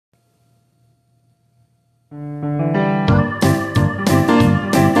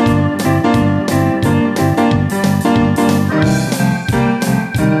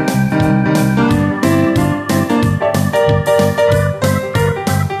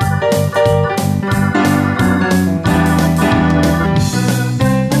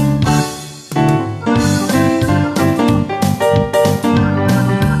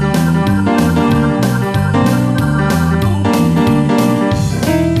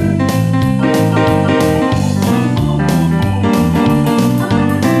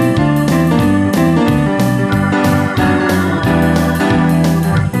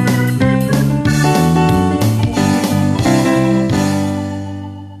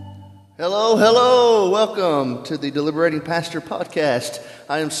Welcome to the Deliberating Pastor podcast.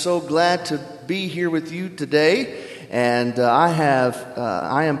 I am so glad to be here with you today, and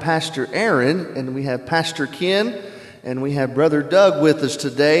I am Pastor Aaron, and we have Pastor Ken, and we have Brother Doug with us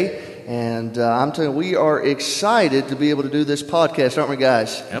today, and I'm telling you, we are excited to be able to do this podcast, aren't we,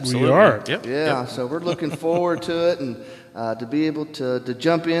 guys? Absolutely. We are. Yep. Yeah, so we're looking forward to it, and to be able to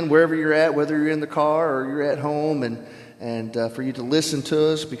jump in wherever you're at, whether you're in the car or you're at home, and for you to listen to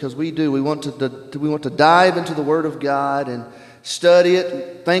us, because we want to dive into the Word of God and study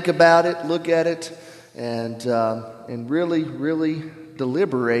it, think about it, look at it, and really, really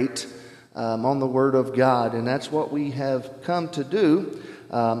deliberate on the Word of God, and that's what we have come to do.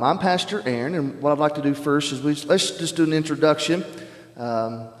 I'm Pastor Aaron, and what I'd like to do first is let's just do an introduction.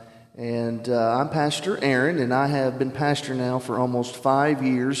 I'm Pastor Aaron, and I have been pastor now for almost 5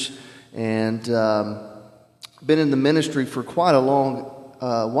 years, and been in the ministry for quite a long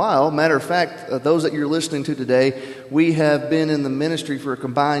while. Matter of fact, those that you're listening to today, we have been in the ministry for a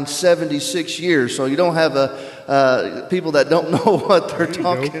combined 76 years. So you don't have people that don't know what they're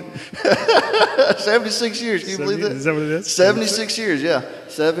talking. 76 years. Can you believe that? Is that what it is? 76 years. Yeah,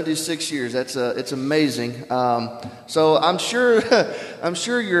 76 years. It's amazing. So I'm sure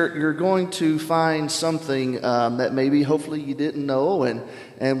you're going to find something that maybe hopefully you didn't know,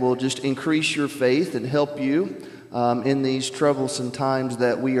 and will just increase your faith and help you in these troublesome times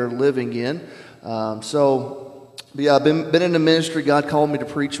that we are living in. I've been in the ministry. God called me to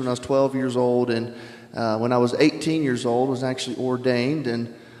preach when I was 12 years old, and when I was 18 years old, was actually ordained,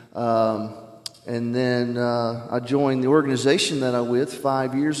 and then I joined the organization that I'm with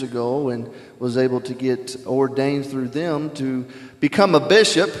 5 years ago, and was able to get ordained through them to become a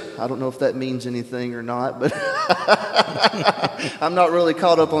bishop. I don't know if that means anything or not, but I'm not really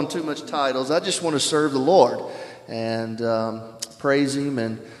caught up on too much titles. I just want to serve the Lord and praise Him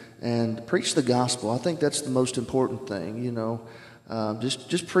and preach the gospel. I think that's the most important thing, you know.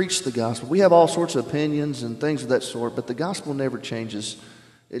 Just preach the gospel. We have all sorts of opinions and things of that sort, but the gospel never changes.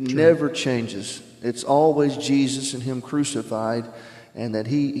 It never changes. It's always Jesus and Him crucified, and that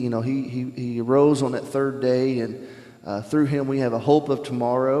He arose on that third day, and through Him we have a hope of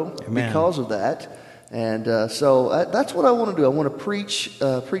tomorrow. Amen. Because of that. And so that's what I want to do. I want to preach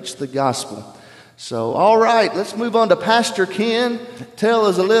the gospel. So, all right, let's move on to Pastor Ken. Tell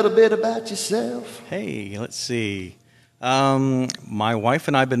us a little bit about yourself. Hey, let's see. My wife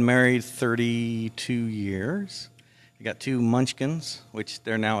and I have been married 32 years. I got 2 munchkins, which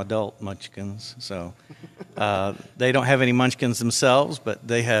they're now adult munchkins. So they don't have any munchkins themselves, but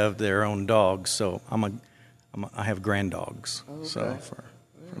they have their own dogs. So I have grand dogs. Okay. So for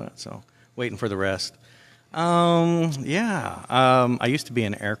that, so waiting for the rest. I used to be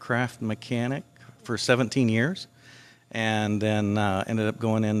an aircraft mechanic for 17 years, and then ended up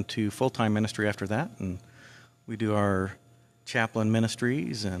going into full-time ministry after that, and we do our chaplain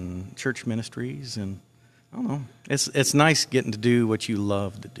ministries and church ministries, and I don't know, it's nice getting to do what you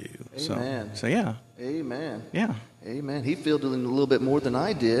love to do. Amen. So yeah. Amen. Yeah. Amen. He filled it in a little bit more than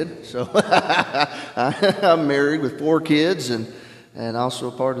I did. So I'm married with 4 kids, and also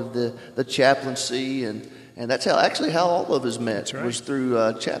a part of the chaplaincy, and that's how all of us met. That's right. Was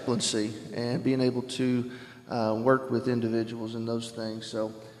through chaplaincy and being able to work with individuals and those things.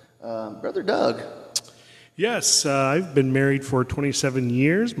 So, Brother Doug. Yes, I've been married for 27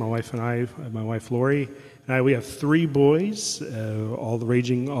 years. My wife Lori, and I, we have 3 boys, all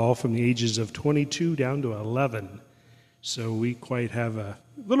ranging from the ages of 22 down to 11. So we quite have a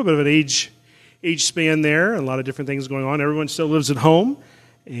little bit of an age span there, and a lot of different things going on. Everyone still lives at home,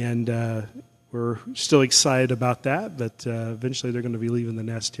 and we're still excited about that. But eventually, they're going to be leaving the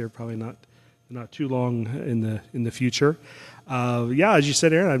nest here, probably not too long in the future. As you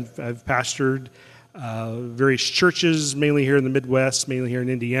said, Aaron, I've pastored various churches, mainly here in the Midwest, mainly here in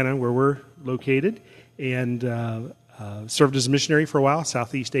Indiana, where we're located, and served as a missionary for a while,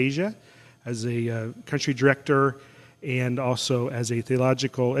 Southeast Asia, as a country director, and also as a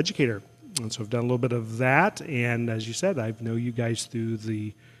theological educator. And so I've done a little bit of that. And as you said, I know you guys through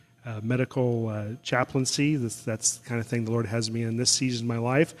the medical chaplaincy. That's the kind of thing the Lord has me in this season of my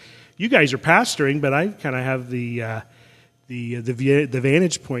life. You guys are pastoring, but I kind of have the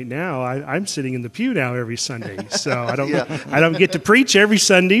vantage point now. I'm sitting in the pew now every Sunday, so I don't get to preach every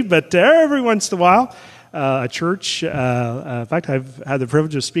Sunday, but every once in a while, a church. In fact, I've had the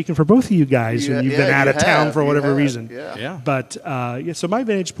privilege of speaking for both of you guys when you've been out of town for whatever reason. Yeah. But so my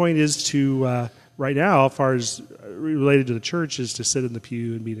vantage point is to right now, as far as related to the church, is to sit in the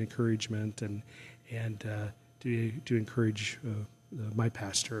pew and be an encouragement and to encourage my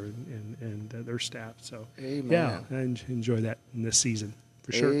pastor and their staff. So, Amen. I enjoy that in this season,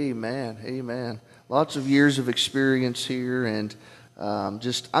 for sure. Amen. Lots of years of experience here, and I'm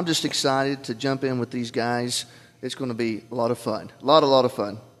just excited to jump in with these guys. It's going to be a lot of fun. A lot of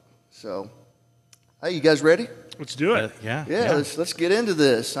fun. So, hey, you guys ready? Let's do it. Yeah. Let's get into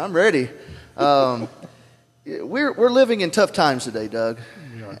this. I'm ready. We're living in tough times today, Doug.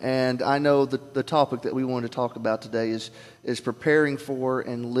 And I know that the topic that we want to talk about today is preparing for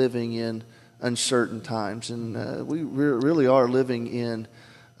and living in uncertain times. And we really are living in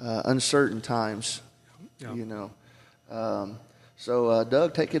uncertain times, So,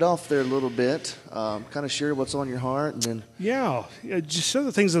 Doug, take it off there a little bit. Kind of share what's on your heart. And then just some of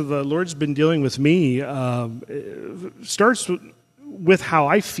the things that the Lord's been dealing with me starts with how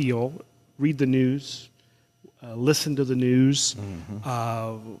I feel. Read the news. Listen to the news,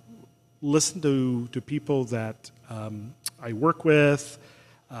 listen to people that I work with,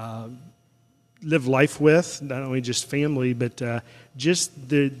 live life with, not only just family, but just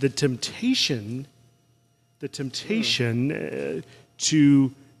the temptation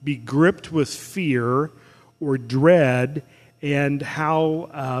to be gripped with fear or dread, and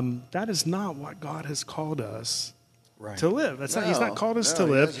how that is not what God has called us. Right. To live. He's not called us to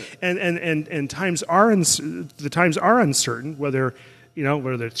live. And times are the times are uncertain. Whether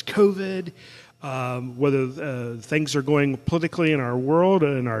it's COVID, whether things are going politically in our world,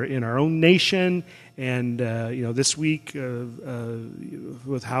 in our own nation, and this week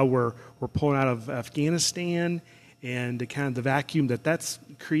with how we're pulling out of Afghanistan and kind of the vacuum that's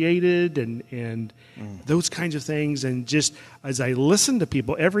created and those kinds of things. And just as I listen to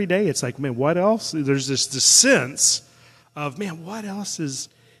people every day, it's like, man, what else? There's this sense of, man, what else is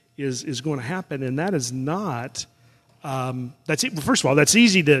going to happen? And that is not, that's it. First of all, that's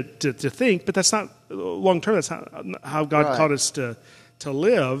easy to think, but that's not long term. That's how God taught us to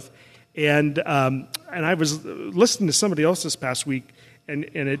live. And I was listening to somebody else this past week, and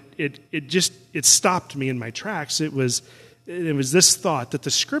it stopped me in my tracks. It was this thought that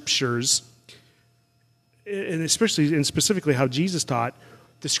the Scriptures, and specifically how Jesus taught,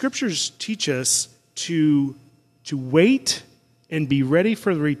 the Scriptures teach us to wait and be ready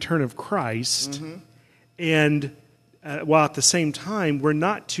for the return of Christ, and while at the same time we're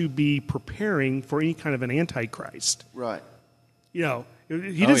not to be preparing for any kind of an antichrist. Right.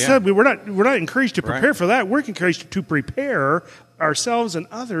 He just said we're not encouraged to prepare for that. We're encouraged to prepare ourselves and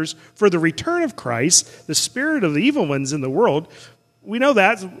others for the return of Christ, the spirit of the evil ones in the world. We know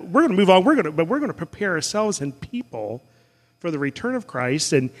that. We're going to move on. But we're going to prepare ourselves and people for the return of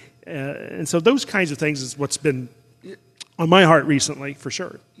Christ, and so those kinds of things is what's been on my heart recently, for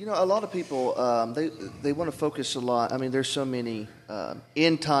sure. A lot of people, they want to focus a lot. I mean, there's so many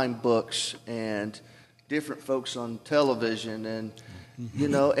end-time books and different folks on television, and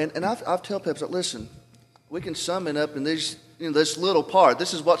and I've tell people, listen, we can sum it up in this little part.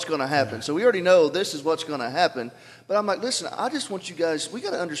 This is what's going to happen. Yeah. So we already know this is what's going to happen. But I'm like, listen, I just want you guys. We got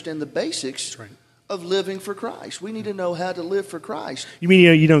to understand the basics. That's right. Of living for Christ. We need to know how to live for Christ. You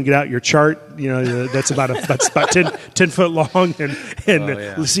mean you don't get out your chart? That's about 10 foot long,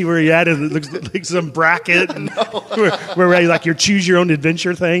 and see where you're at, and it looks like some bracket, and where like your choose your own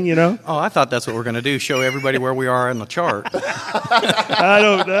adventure thing. Oh, I thought that's what we're going to do. Show everybody where we are in the chart. I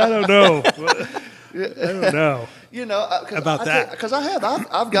don't know. I don't know. About that. Because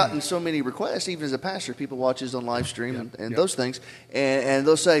I've gotten so many requests, even as a pastor. People watch this on live stream and those things, and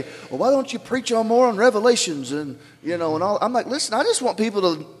they'll say, "Well, why don't you preach more on Revelations?" And and all. I'm like, listen, I just want people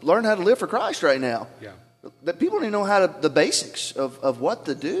to learn how to live for Christ right now. Yeah. That people need to know the basics of what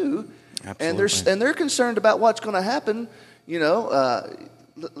to do. Absolutely. And they're concerned about what's going to happen.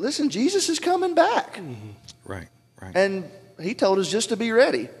 Listen, Jesus is coming back. Mm-hmm. Right. And He told us just to be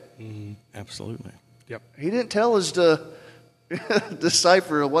ready. Mm-hmm. Absolutely. Yep. He didn't tell us to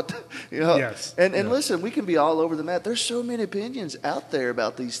decipher what, Yes. And listen, we can be all over the map. There's so many opinions out there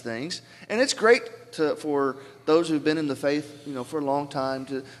about these things, and it's great for those who've been in the faith, for a long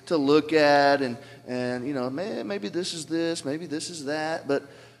time to look at and maybe this is this, maybe this is that. But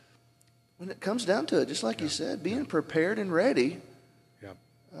when it comes down to it, just like you said, being prepared and ready Yeah.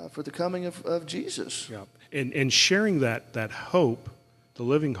 for the coming of Jesus. Yeah. And sharing that hope, the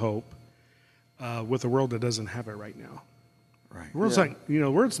living hope, with a world that doesn't have it right now. Right. The world's Yeah. like,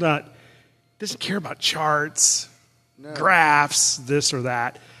 the world's doesn't care about charts, No. graphs, this or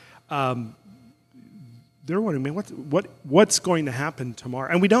that. They're wondering, man, what's going to happen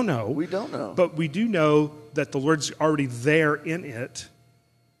tomorrow? And we don't know. We don't know. But we do know that the Lord's already there in it.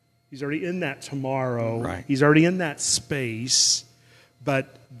 He's already in that tomorrow. Right. He's already in that space.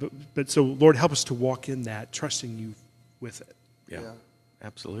 But so, Lord, help us to walk in that, trusting you with it. Yeah. Yeah.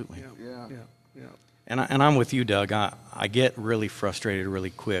 Absolutely. Yeah. Yeah. And I'm with you, Doug. I get really frustrated really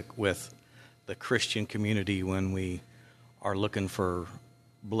quick with the Christian community when we are looking for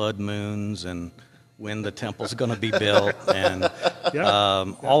blood moons and when the temple's going to be built, and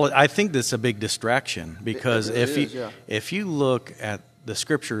I think that's a big distraction, because It really is, if you look at the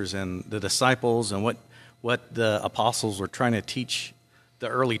scriptures and the disciples and what the apostles were trying to teach the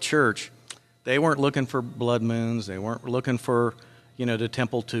early church, they weren't looking for blood moons. They weren't looking for the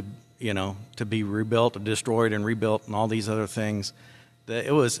temple to be rebuilt or destroyed and rebuilt and all these other things.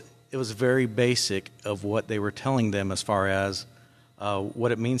 It was very basic of what they were telling them as far as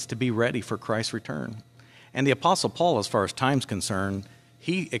what it means to be ready for Christ's return. And the Apostle Paul, as far as time's concerned,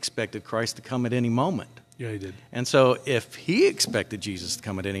 he expected Christ to come at any moment. Yeah, he did. And so if he expected Jesus to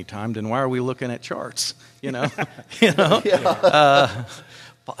come at any time, then why are we looking at charts? Didn't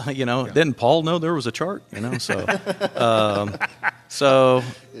Paul know there was a chart? So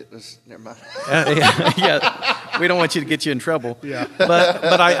It was, never mind. we don't want you to get you in trouble. Yeah.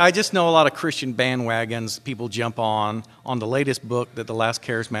 But I just know a lot of Christian bandwagons. People jump on the latest book that the last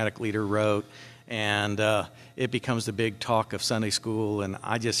charismatic leader wrote, and it becomes the big talk of Sunday school. And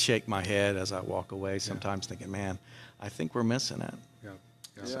I just shake my head as I walk away, sometimes thinking, man, I think we're missing it.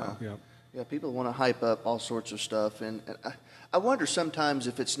 Yeah, people want to hype up all sorts of stuff, and I wonder sometimes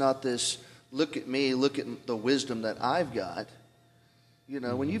if it's not this, look at me, look at the wisdom that I've got.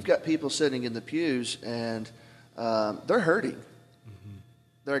 When you've got people sitting in the pews and they're hurting,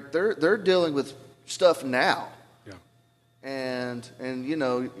 they're dealing with stuff now, and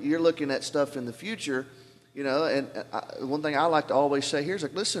you're looking at stuff in the future, and one thing I like to always say here is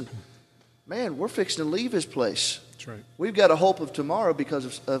like, listen, man, we're fixing to leave this place. That's right. We've got a hope of tomorrow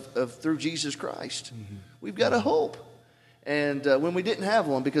because of through Jesus Christ. We've got a hope. And when we didn't have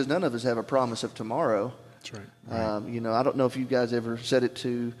one, because none of us have a promise of tomorrow. That's right. I don't know if you guys ever said it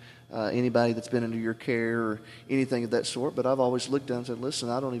to anybody that's been under your care or anything of that sort, but I've always looked down and said, listen,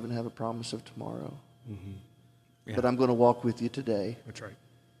 I don't even have a promise of tomorrow. Yeah. But I'm going to walk with you today. That's right.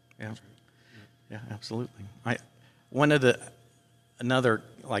 Yeah, absolutely. Another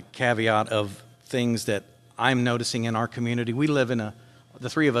caveat of things that I'm noticing in our community. The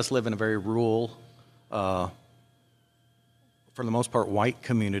three of us live in a very rural, for the most part, white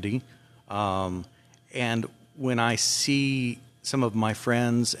community. And when I see some of my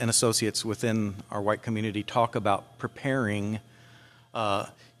friends and associates within our white community talk about preparing,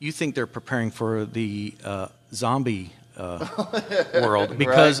 you think they're preparing for the zombie world,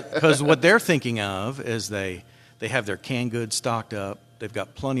 because what they're thinking of is they have their canned goods stocked up, they've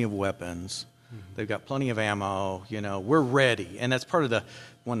got plenty of weapons, they've got plenty of ammo, we're ready. And that's part of the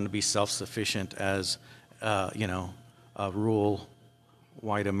wanting to be self-sufficient as, a rural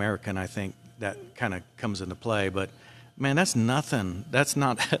white American. I think that kind of comes into play. But, man, that's nothing. That's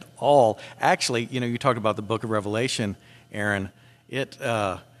not at all. Actually, you talked about the book of Revelation, Aaron. It,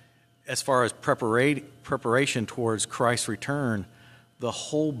 as far as preparation towards Christ's return, the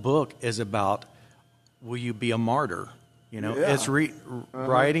whole book is about, will you be a martyr? It's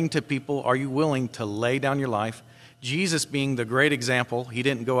writing to people, are you willing to lay down your life? Jesus being the great example, he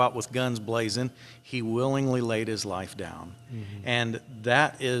didn't go out with guns blazing. He willingly laid his life down. And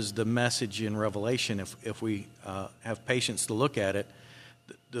that is the message in Revelation. If we have patience to look at it,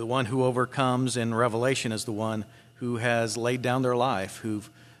 the one who overcomes in Revelation is the one who has laid down their life,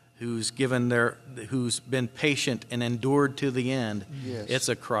 who's been patient and endured to the end. Yes. It's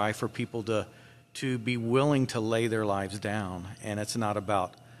a cry for people to be willing to lay their lives down. And it's not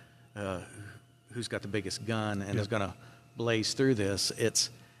about who's got the biggest gun and is going to blaze through this. It's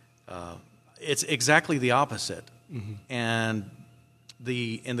exactly the opposite. And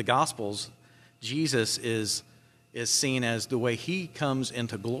in the Gospels, Jesus is seen as the way he comes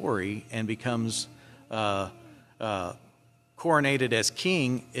into glory and becomes coronated as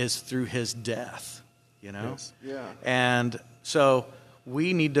king is through his death. Yes. Yeah. And so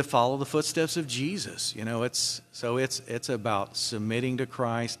we need to follow the footsteps of Jesus. It's about submitting to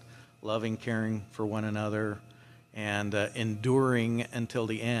Christ, loving, caring for one another, and enduring until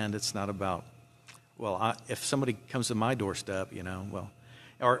the end. It's not about, if somebody comes to my doorstep,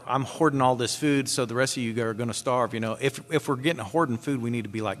 or I'm hoarding all this food, so the rest of you are going to starve. If we're getting hoarding food, we need to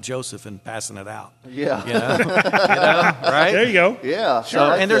be like Joseph and passing it out. Yeah. Right? There you go. Yeah.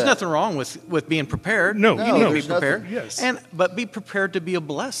 Sure. And there's nothing wrong with being prepared. No, you need to be there's prepared. nothing. Yes. But be prepared to be a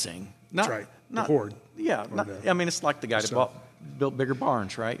blessing. That's right. The hoard. Yeah. It's like the guy that built bigger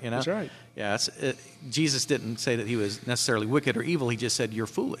barns, right? That's right. Yeah. Jesus didn't say that he was necessarily wicked or evil. He just said you're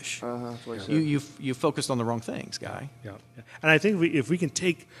foolish. That's what he said. You focused on the wrong things, guy. Yeah. And I think if we could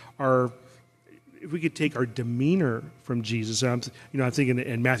take our demeanor from Jesus, I'm thinking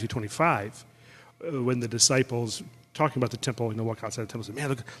in Matthew 25, when the disciples talking about the temple, walk outside the temple, and say,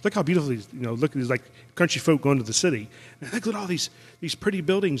 "Man, look how beautiful these, look at these like country folk going to the city. And look at all these pretty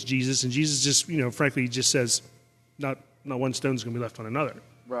buildings, Jesus." And Jesus just, frankly, just says, "Not one stone's going to be left on another."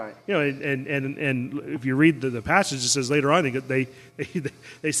 Right. And if you read the passage, it says later on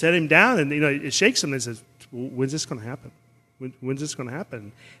they set him down, and it shakes him and says, "When's this going to happen? When's this going to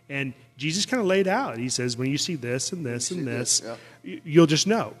happen?" And Jesus kind of laid out. He says, "When you see this and this and this, you'll just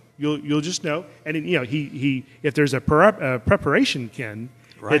know. You'll just know." And he if there's a preparation, Ken,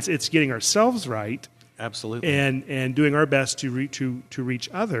 right. it's getting ourselves right, absolutely, and doing our best to reach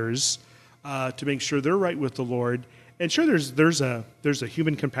others, to make sure they're right with the Lord. And sure, there's a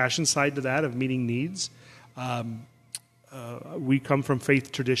human compassion side to that of meeting needs. We come from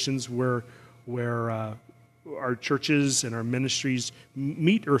faith traditions where our churches and our ministries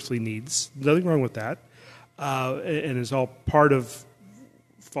meet earthly needs. Nothing wrong with that, and it's all part of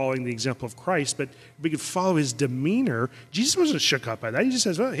following the example of Christ. But we could follow his demeanor. Jesus wasn't shook up by that. He just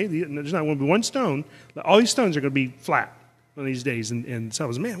says, "Well, hey, there's not going to be one stone. All these stones are going to be flat one of these days." And so I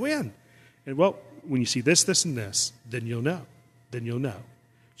was, "Man, when?" And when you see this, this, and this, then you'll know. Then you'll know.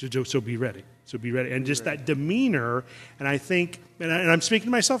 So be ready. So be ready. And just that demeanor, and I think, and I'm speaking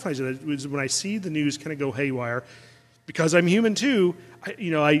to myself, when I see the news kind of go haywire, because I'm human too,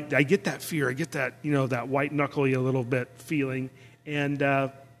 I get that fear. I get that, that white knuckly a little bit feeling. And,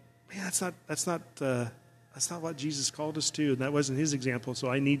 man, that's not what Jesus called us to, and that wasn't his example. So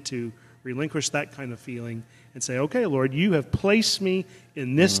I need to relinquish that kind of feeling and say, "Okay, Lord, you have placed me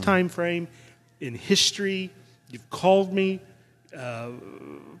in this time frame, in history. You've called me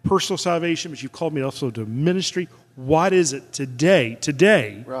personal salvation, but you've called me also to ministry. What is it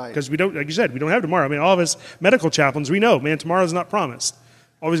today? Right. Because we don't, like you said, we don't have tomorrow. I mean, all of us medical chaplains, we know, man, tomorrow's not promised.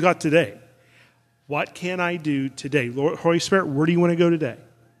 Always got today. What can I do today? Lord, Holy Spirit, where do you want to go today?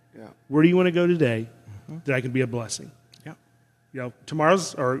 Yeah. Where do you want to go today that I can be a blessing?" Yeah.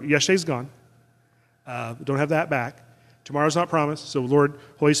 Tomorrow's or yesterday's gone. Don't have that back. Tomorrow's not promised. So, Lord,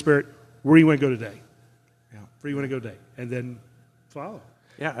 Holy Spirit, where do you want to go today? Yeah. Where do you want to go today? And then follow.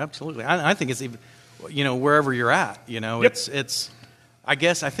 Yeah, absolutely. I think it's even, wherever you're at, Yep.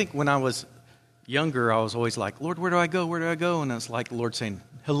 I think when I was younger, I was always like, "Lord, where do I go? Where do I go?" And it's like the Lord saying,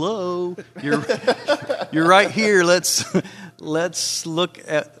 "Hello, you're right here. Let's look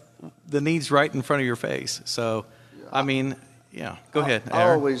at the needs right in front of your face." So, go ahead. I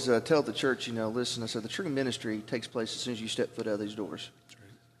Aaron. always tell the church, listen, I said the true ministry takes place as soon as you step foot out of these doors.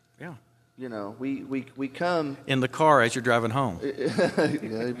 Yeah. We come In the car as you're driving home. Yeah,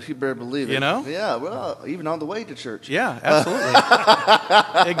 you better believe it. Yeah, well, even on the way to church. Yeah, absolutely.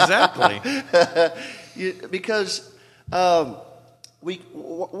 Exactly. Because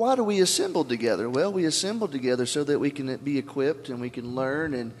why do we assemble together? Well, we assemble together so that we can be equipped and we can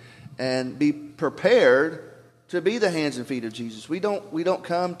learn and be prepared to be the hands and feet of Jesus. We don't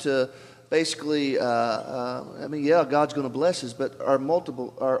come to basically, God's going to bless us, but our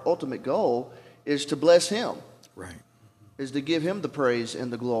ultimate goal is to bless Him. Right. Is to give Him the praise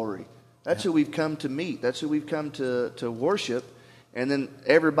and the glory. That's who we've come to meet. That's who we've come to worship. And then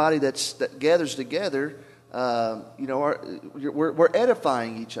everybody that gathers together, we're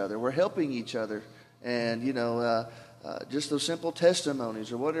edifying each other. We're helping each other. And, just those simple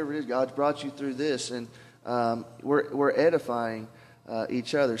testimonies or whatever it is, God's brought you through this, and we're edifying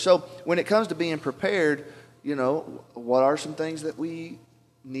each other. So when it comes to being prepared, what are some things that we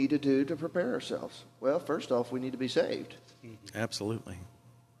need to do to prepare ourselves? Well, first off, we need to be saved. Absolutely.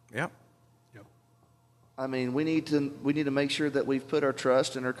 Yep. I mean, we need to make sure that we've put our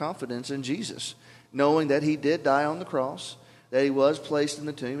trust and our confidence in Jesus, knowing that He did die on the cross, that He was placed in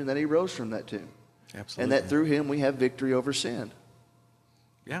the tomb, and that He rose from that tomb. Absolutely. And that through Him we have victory over sin.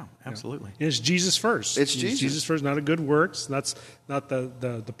 Yeah, absolutely. And it's Jesus first. It's Jesus. Jesus first, not a good works. That's not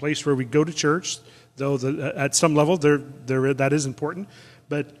the place where we go to church, though at some level that is important.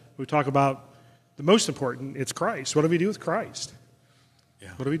 But we talk about the most important, it's Christ. What do we do with Christ? Yeah.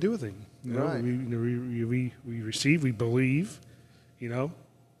 What do we do with him? Right. We receive, we believe,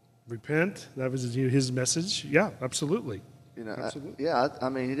 repent. That was his message. Yeah, absolutely. Absolutely. I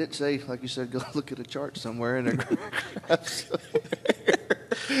mean, he didn't say, like you said, go look at a chart somewhere and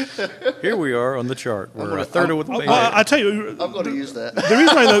Here we are on the chart. We're a third of the way. I'll tell you. I'm going to use that.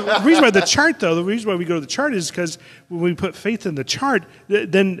 The reason why the chart, though, the reason why we go to the chart is because when we put faith in the chart,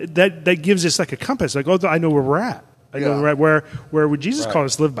 then that gives us like a compass. Like, I know where we're at. I know where would Jesus call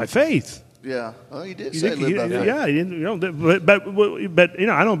us live by faith. Yeah. Well, he did say live by faith. Yeah, he didn't, but I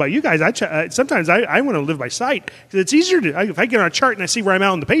don't know about you guys. Sometimes I want to live by sight because it's easier to. If I get on a chart and I see where I'm at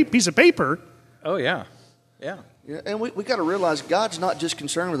on the piece of paper. Oh yeah. Yeah, and we got to realize God's not just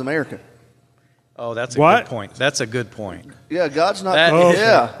concerned with America. Oh, that's a good point. That's a good point. Yeah, God's not.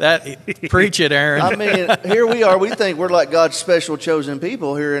 Preach it, Aaron. I mean, here we are. We think we're like God's special chosen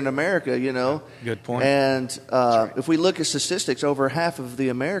people here in America, Good point. And if we look at statistics, over half of the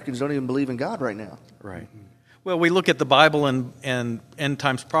Americans don't even believe in God right now. Right. Well, we look at the Bible and end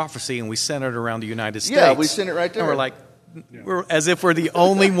times prophecy, and we center it around the United States. Yeah, we center it right there. And we're like, we're as if we're the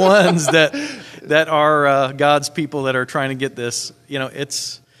only ones that are God's people that are trying to get this.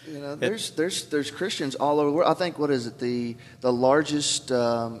 There's Christians all over the world. I think, what is it, the largest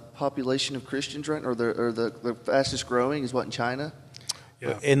population of Christians, right, or the fastest growing is what, in China?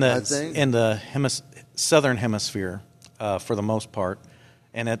 Yeah. In the southern hemisphere, for the most part,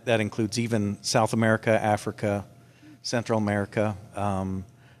 and that includes even South America, Africa, Central America.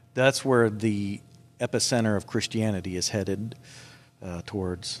 That's where the epicenter of Christianity is headed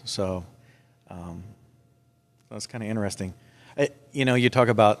towards. So that's kind of interesting. You talk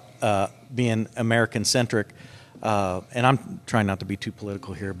about being American-centric, and I'm trying not to be too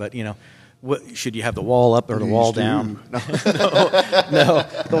political here, but, should you have the wall up or the wall down? No,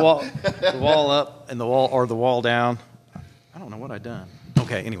 the wall up and the wall down. I don't know what I've done.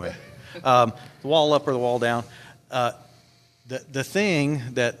 Okay, anyway, the wall up or the wall down. The thing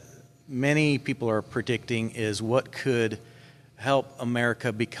that many people are predicting is what could help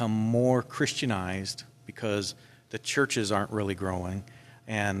America become more Christianized, because the churches aren't really growing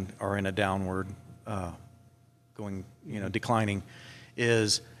and are in a downward declining,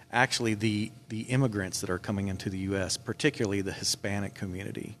 is actually the immigrants that are coming into the U.S., particularly the Hispanic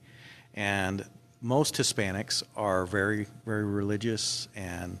community. And most Hispanics are very, very religious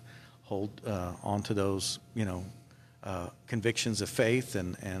and hold on to those, convictions of faith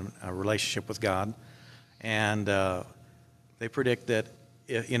and a relationship with God. And they predict that,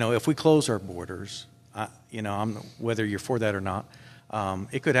 if we close our borders, whether you're for that or not,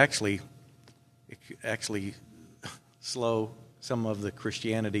 it could actually slow some of the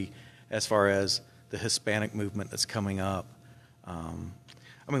Christianity as far as the Hispanic movement that's coming up.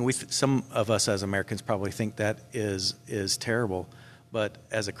 Some of us as Americans probably think that is terrible, but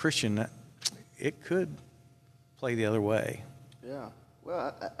as a Christian, it could play the other way. Yeah.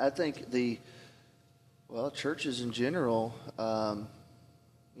 Well, I think churches in general,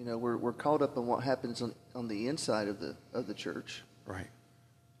 we're caught up in what happens on the inside of the church, right?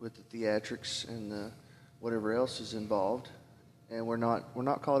 With the theatrics and whatever else is involved, and we're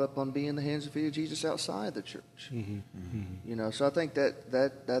not caught up on being the hands and feet of Jesus outside the church. Mm-hmm. Mm-hmm. So I think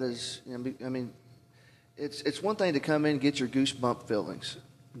that is. It's one thing to come in and get your goosebump feelings.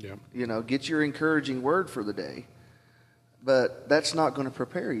 Yeah. Get your encouraging word for the day, but that's not going to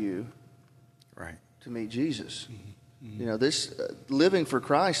prepare you, right, to meet Jesus. Mm-hmm. This living for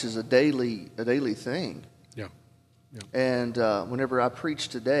Christ is a daily thing. Yeah. And whenever I preach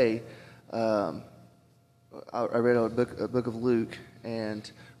today, I read a book of Luke, and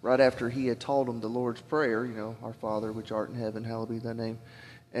right after he had taught them the Lord's Prayer, Our Father which art in heaven, hallowed be thy name.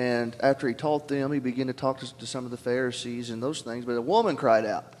 And after he taught them, he began to talk to some of the Pharisees and those things. But a woman cried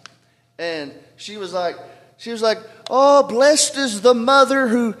out, and she was like, "Oh, blessed is the mother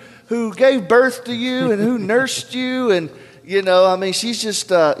who gave birth to you and who nursed you." And she's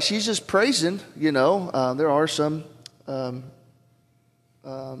just praising. There are some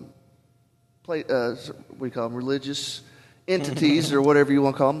we call them religious entities or whatever you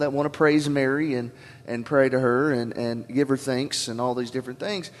want to call them that want to praise Mary and pray to her and give her thanks and all these different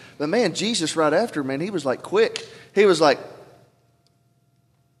things. But man, Jesus right after, he was like quick. He was like,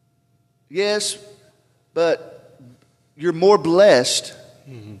 "Yes, but you're more blessed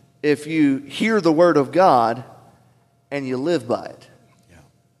if you hear the word of God and you live by it." Yeah,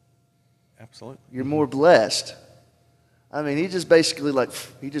 absolutely. You're more blessed. He just basically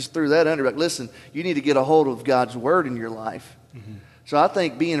he just threw that under. Like, listen, you need to get a hold of God's word in your life. Mm-hmm. So I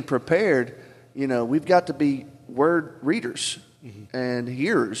think being prepared, we've got to be word readers and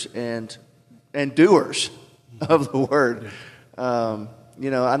hearers and doers of the word.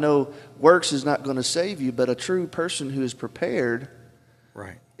 I know works is not going to save you, but a true person who is prepared,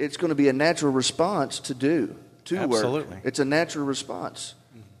 Right. it's going to be a natural response to work. Absolutely. It's a natural response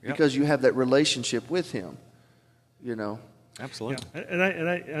Yep. because you have that relationship with him. Absolutely. Yeah,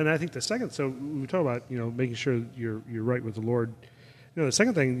 and I think the second. So we talk about making sure you're right with the Lord. The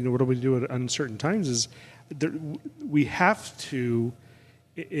second thing, what do we do at uncertain times is we have to,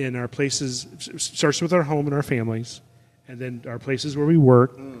 in our places, starts with our home and our families, and then our places where we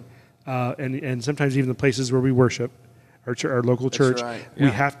work, and sometimes even the places where we worship, our local church. right. We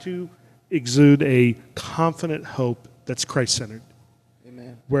Yeah. have to exude a confident hope that's Christ-centered.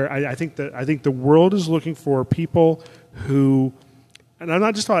 Amen. Where I think the world is looking for people who, and I'm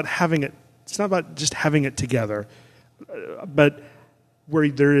not just about having it. It's not about just having it together, but where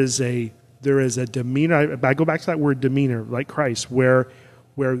there is a demeanor. I go back to that word demeanor, like Christ, where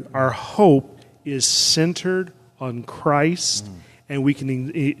our hope is centered on Christ, and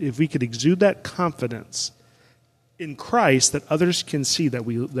if we could exude that confidence in Christ, that others can see that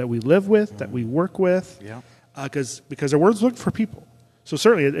we live with, that we work with, Yeah. because our words look for people. So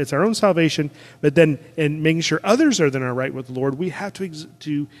certainly it's our own salvation, but then in making sure others are then are right with the Lord, we have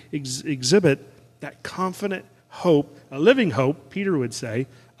to exhibit that confident hope, a living hope. Peter would say,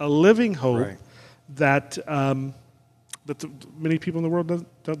 a living hope Right. that many people in the world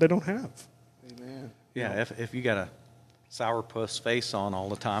don't have. Amen. Yeah, if you got a sourpuss face on all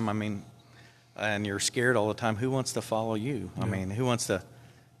the time, I mean, and you're scared all the time, who wants to follow you? I mean, who wants to,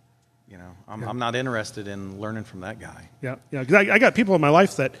 I'm not interested in learning from that guy. Yeah. Because I got people in my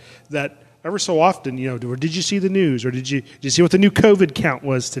life that ever so often, did you see the news, or did you see what the new COVID count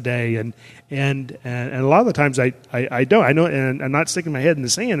was today? And a lot of the times I don't. I know, and I'm not sticking my head in the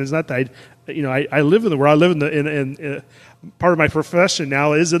sand. It's not that I live in the world. I live in part of my profession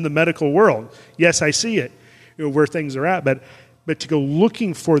now is in the medical world. Yes, I see it, where things are at, but to go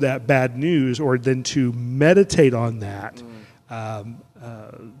looking for that bad news, or then to meditate on that.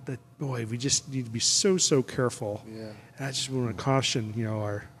 That boy, we just need to be so careful. Yeah. And I just want to caution,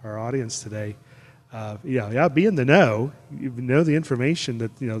 our audience today. Be in the know. You know the information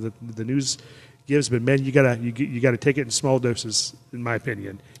that the news gives, but man, you gotta take it in small doses. In my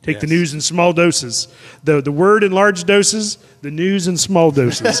opinion, take the Yes. news in small doses. The word in large doses, the news in small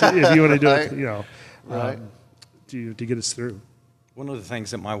doses. If you want to do it, Right. to get us through. One of the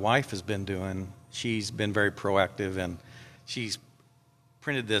things that my wife has been doing, she's been very proactive, and she's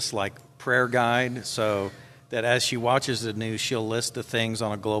printed this like prayer guide so that as she watches the news, she'll list the things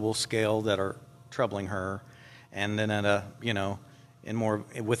on a global scale that are troubling her, and then at in more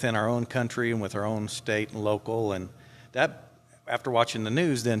within our own country and with our own state and local, and that after watching the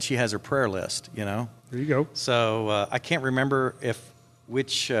news, then she has her prayer list. There you go. So I can't remember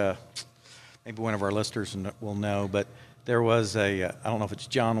which maybe one of our listeners will know, but there was I don't know if it's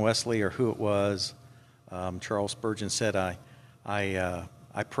John Wesley or who it was. Charles Spurgeon said, I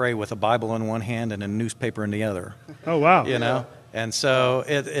pray with a Bible in one hand and a newspaper in the other. Oh wow! And so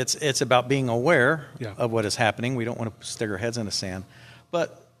it's about being aware Yeah. of what is happening. We don't want to stick our heads in the sand,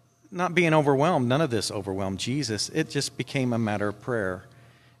 but not being overwhelmed. None of this overwhelmed Jesus. It just became a matter of prayer,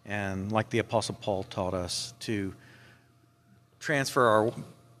 and like the Apostle Paul taught us, to transfer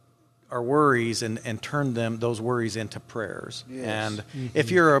our worries and turn those worries into prayers. Yes. And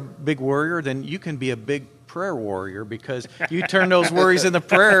if you're a big worrier, then you can be a big prayer warrior, because you turn those worries into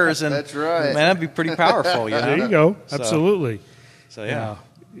prayers, and That's right. man, that'd be pretty powerful. There you go. So- Absolutely. So yeah.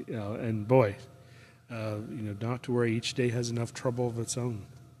 And boy, not to worry. Each day has enough trouble of its own.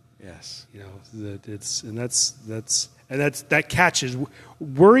 Yes. That catches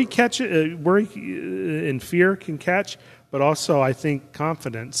worry and fear can catch, but also I think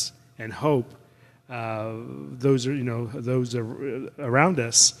confidence and hope. Those are around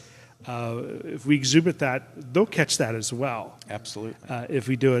us. If we exhibit that, they'll catch that as well. Absolutely. If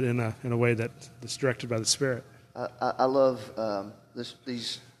we do it in a way that's directed by the Spirit. I love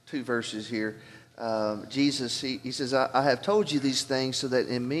these two verses here. Jesus, he says, I have told you these things so that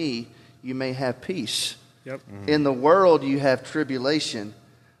in me you may have peace. Yep. In the world you have tribulation,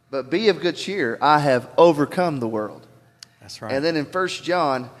 but be of good cheer. I have overcome the world. That's right. And then in 1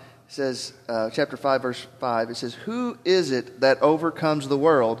 John, it says, chapter 5, verse 5, it says, who is it that overcomes the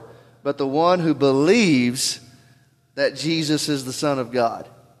world but the one who believes that Jesus is the Son of God?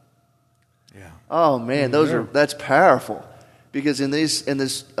 Yeah. Oh man, that's powerful, because in this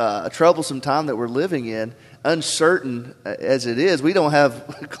troublesome time that we're living in, uncertain as it is, we don't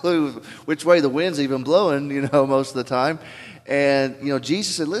have a clue which way the wind's even blowing, most of the time. And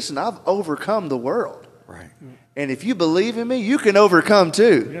Jesus said, "Listen, I've overcome the world, Right. and if you believe in me, you can overcome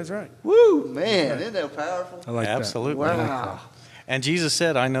too." That's right. Woo, man, isn't that powerful? I like Absolutely. Wow. And Jesus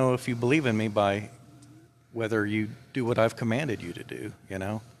said, I know if you believe in me by whether you do what I've commanded you to do, you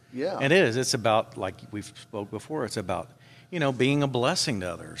know? Yeah. And it is. It's about, like we've spoke before, it's about, being a blessing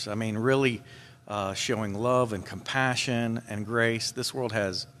to others. I mean, really showing love and compassion and grace. This world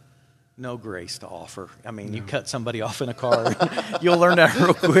has no grace to offer. I mean, you cut somebody off in a car, you'll learn that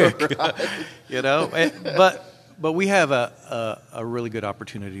real quick, But we have a really good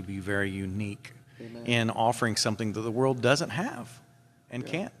opportunity to be very unique Amen. in offering something that the world doesn't have and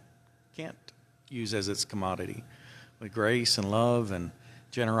can't use as its commodity, with grace and love and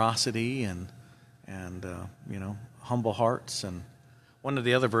generosity and humble hearts. And one of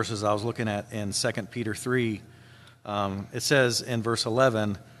the other verses I was looking at in 2 Peter 3, it says in verse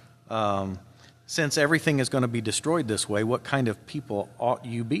 11, since everything is going to be destroyed this way, what kind of people ought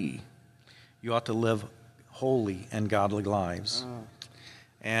you be? You ought to live holy and godly lives.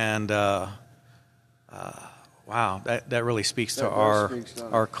 And wow, that really speaks to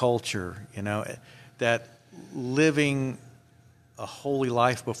our culture, that living a holy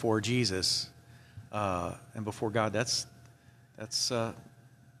life before Jesus and before God, that's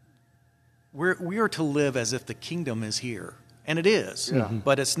we are to live as if the kingdom is here. And it is,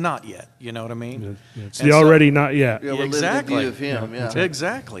 but it's not yet. You know what I mean? Yeah. It's the already not yet. Yeah, we're exactly. living the view of Him. Yeah.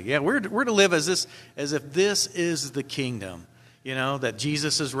 Exactly. Yeah, we're to live as if this is the kingdom. That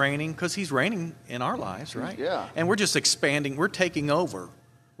Jesus is reigning, because He's reigning in our lives, right? Yeah. And we're just expanding. We're taking over.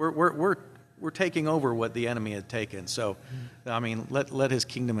 We're taking over what the enemy had taken. So, I mean, let His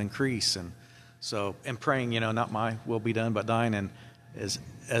kingdom increase, and praying. Not my will be done, but thine. And as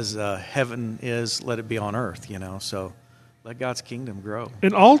heaven is, let it be on earth. So. Let God's kingdom grow.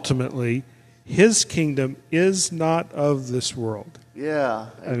 And ultimately, His kingdom is not of this world. Yeah.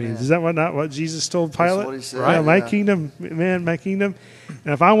 I mean, is that not what Jesus told Pilate? That's what He said. Right. Yeah, my Yeah. kingdom, man, my kingdom.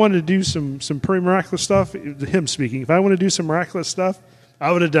 And if I wanted to do some pretty miraculous stuff, Him speaking, if I want to do some miraculous stuff,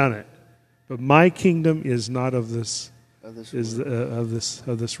 I would have done it. But my kingdom is not of this. Of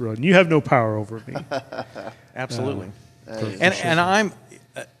this world. And you have no power over me. Absolutely. And I'm.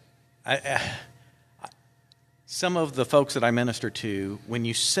 Some of the folks that I minister to, when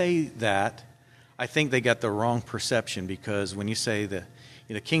you say that, I think they got the wrong perception, because when you say the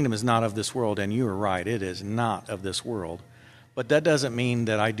kingdom is not of this world, and you are right, it is not of this world. But that doesn't mean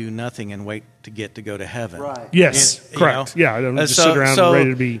that I do nothing and wait to go to heaven. Right. Yes, correct. Yeah, I don't just sit around ready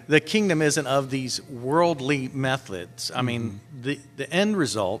to be. The kingdom isn't of these worldly methods. I mean, the end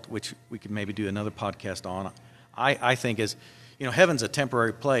result, which we could maybe do another podcast on, I think is, heaven's a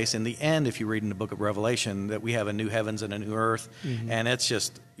temporary place. In the end, if you read in the book of Revelation, that we have a new heavens and a new earth, and it's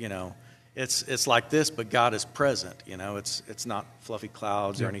just, it's like this, but God is present. It's not fluffy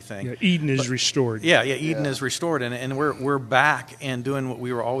clouds or anything. Yeah, Eden is restored. Yeah, Eden is restored, and we're back and doing what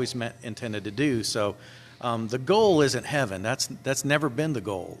we were always intended to do. So the goal isn't heaven. That's never been the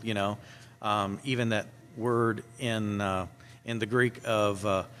goal. Even that word in the Greek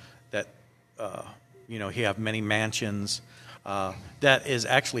of that you have many mansions. That is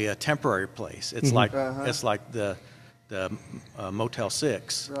actually a temporary place. It's it's like the Motel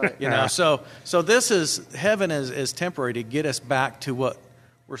 6. Right. So this is heaven is temporary to get us back to what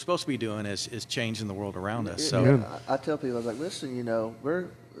we're supposed to be doing is changing the world around us. So I tell people, I was like, listen, we're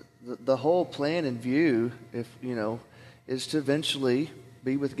the whole plan and view, if is to eventually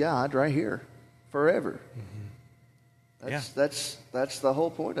be with God right here forever. That's the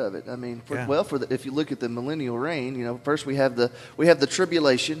whole point of it. I mean, if you look at the millennial reign, first we have the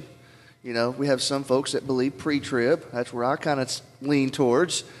tribulation. We have some folks that believe pre-trib. That's where I kind of lean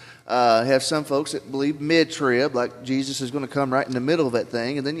towards. Have some folks that believe mid-trib, like Jesus is going to come right in the middle of that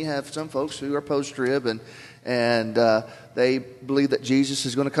thing. And then you have some folks who are post-trib, and they believe that Jesus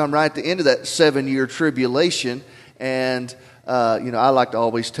is going to come right at the end of that 7-year tribulation. And I like to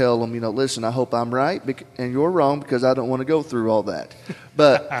always tell them, listen, I hope I'm right and you're wrong, because I don't want to go through all that.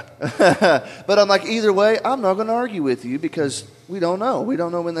 But but I'm like, either way, I'm not going to argue with you, because we don't know. We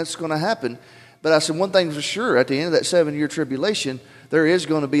don't know when that's going to happen. But I said, one thing for sure, at the end of that 7-year tribulation, there is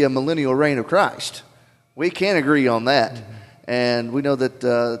going to be a millennial reign of Christ. We can agree on that. Mm-hmm. And we know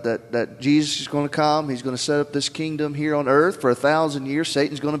that Jesus is going to come. He's going to set up this kingdom here on earth for 1,000 years.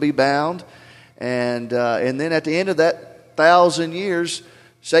 Satan's going to be bound. And then at the end of that 1,000 years,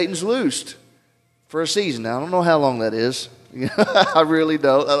 Satan's loosed for a season. Now, I don't know how long that is. I really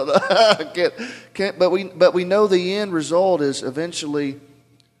don't. I don't know. I can't. But we know the end result is eventually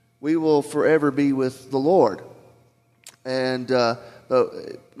we will forever be with the Lord. And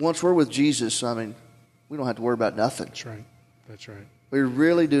but once we're with Jesus, I mean, we don't have to worry about nothing. That's right. That's right. We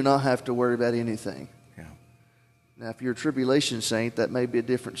really do not have to worry about anything. Yeah. Now, if you're a tribulation saint, that may be a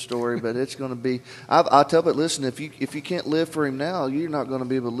different story, but it's going to be. I tell but listen, if you can't live for him now, you're not going to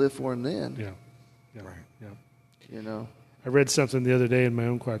be able to live for him then. Yeah. Right. Yeah. You know. I read something the other day in my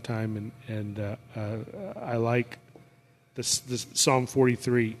own quiet time, and I like this Psalm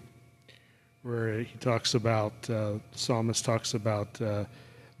 43, where he talks about, the psalmist talks about,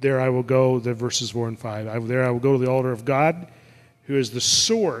 there I will go, the verses 4 and 5. There I will go to the altar of God, who is the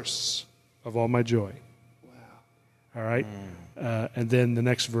source of all my joy. Wow. All right? And then the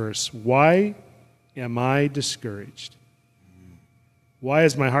next verse, why am I discouraged? Why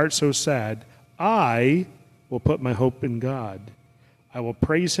is my heart so sad? I will put my hope in God. I will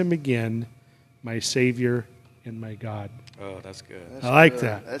praise him again, my Savior and my God. Oh, that's good. That's I like good.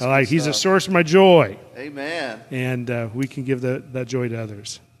 that. That's I like. good He's a stuff. source of my joy, Amen. and we can give that joy to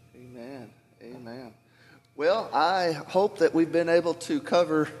others. Amen. Amen. Well, I hope that we've been able to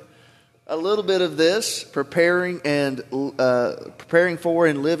cover a little bit of this, preparing for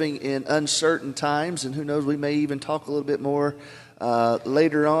and living in uncertain times, and who knows, we may even talk a little bit more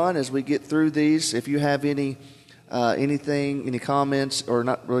later on as we get through these. If you have any comments, or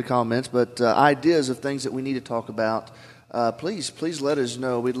not really comments, but ideas of things that we need to talk about, please let us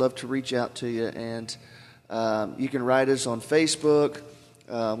know. We'd love to reach out to you, and you can write us on Facebook.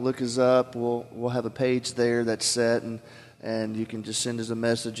 Look us up. We'll have a page there that's set, and you can just send us a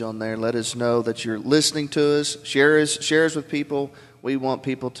message on there. Let us know that you're listening to us. Share us with people. We want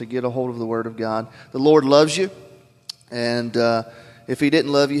people to get a hold of the Word of God. The Lord loves you, and if He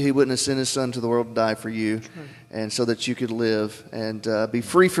didn't love you, He wouldn't have sent His Son to the world to die for you, and so that you could live and be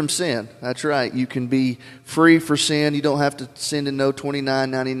free from sin. That's right. You can be free for sin. You don't have to send in no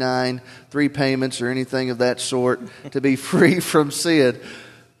 $29.99, 3 payments, or anything of that sort to be free from sin,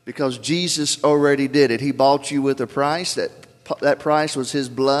 because Jesus already did it. He bought you with a price. That price was His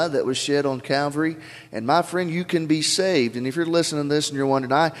blood that was shed on Calvary. And my friend, you can be saved. And if you're listening to this and you're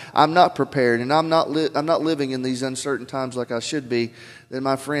wondering, I'm not prepared, and I'm not living in these uncertain times like I should be, then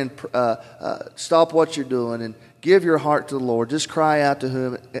my friend, stop what you're doing and give your heart to the Lord. Just cry out to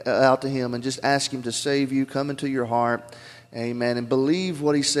Him, and just ask Him to save you. Come into your heart, amen, and believe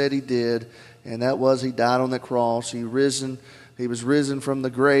what He said He did, and that was He died on the cross. He was risen from the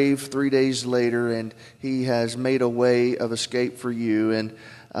grave 3 days later, and He has made a way of escape for you. And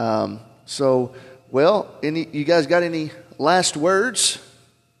you guys got any last words?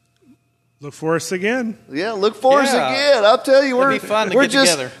 Look for us again. Yeah, look for us Yeah. again. I'll tell you, It'll be fun to get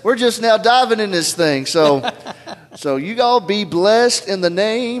together. We're just now diving in this thing. So you all be blessed in the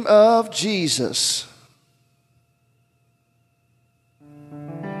name of Jesus.